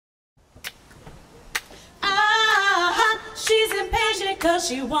because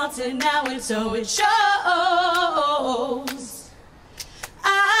she wants it now, and so it shows.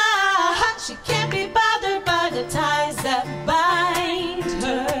 She can't be bothered by the ties that bind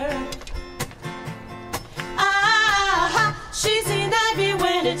her. She's seen ivy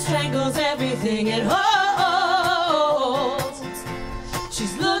when it strangles everything it holds.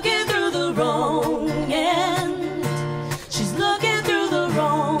 She's looking through the wrong end. She's looking through the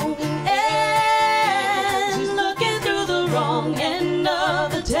wrong end. She's looking through the wrong end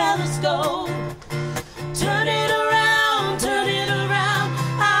of the telescope. Turn it around, turn it around.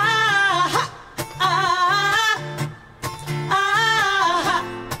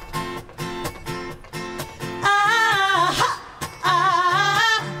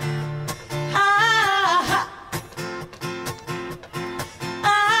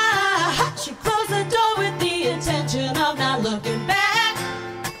 She closed the door with the intention of not looking back.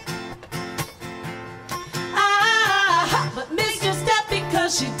 But missed her step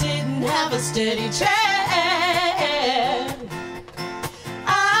because she didn't have a steady chair.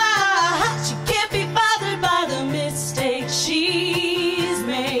 She can't be bothered by the mistakes she's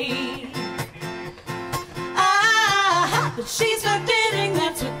made. But she's forgetting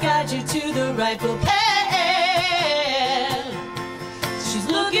that's what guides you to the rightful path. She's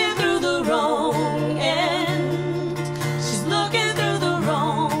looking through the wrong end. She's looking through the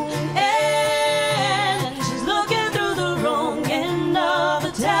wrong end. She's looking through the wrong end of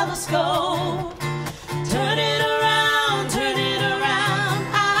the telescope. Turn it around, turn it around.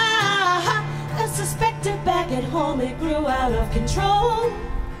 I suspected back at home it grew out of control.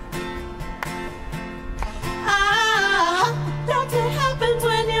 That's what happens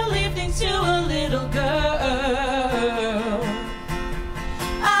when you leave things to a little girl.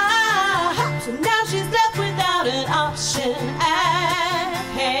 So now she's left without an option at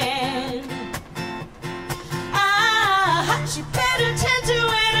hand. She better tend to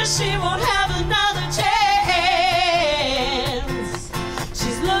it or she won't have another chance.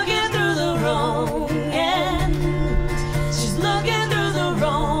 She's looking through the wrong end. She's looking through the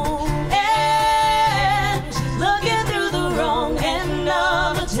wrong end. She's looking through the wrong end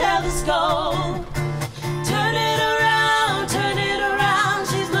of a telescope. Turn it around, turn it around.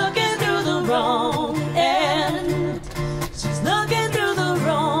 She's looking through the wrong end. She's looking through the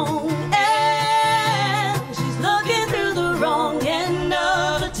wrong end. She's looking through the wrong end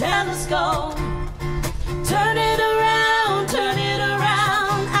of a telescope. Turn it around, turn it around.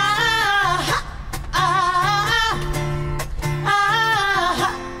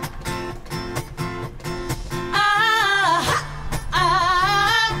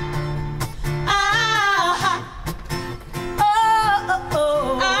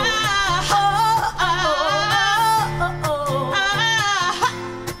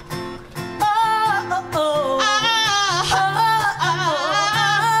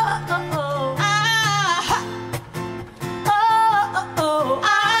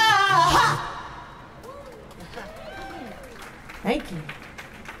 Thank you.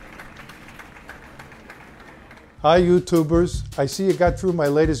 Hi YouTubers, I see you got through my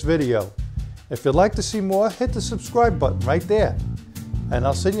latest video. If you'd like to see more, hit the subscribe button right there. And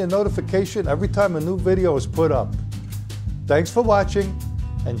I'll send you a notification every time a new video is put up. Thanks for watching.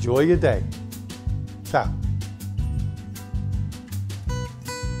 Enjoy your day. Ciao.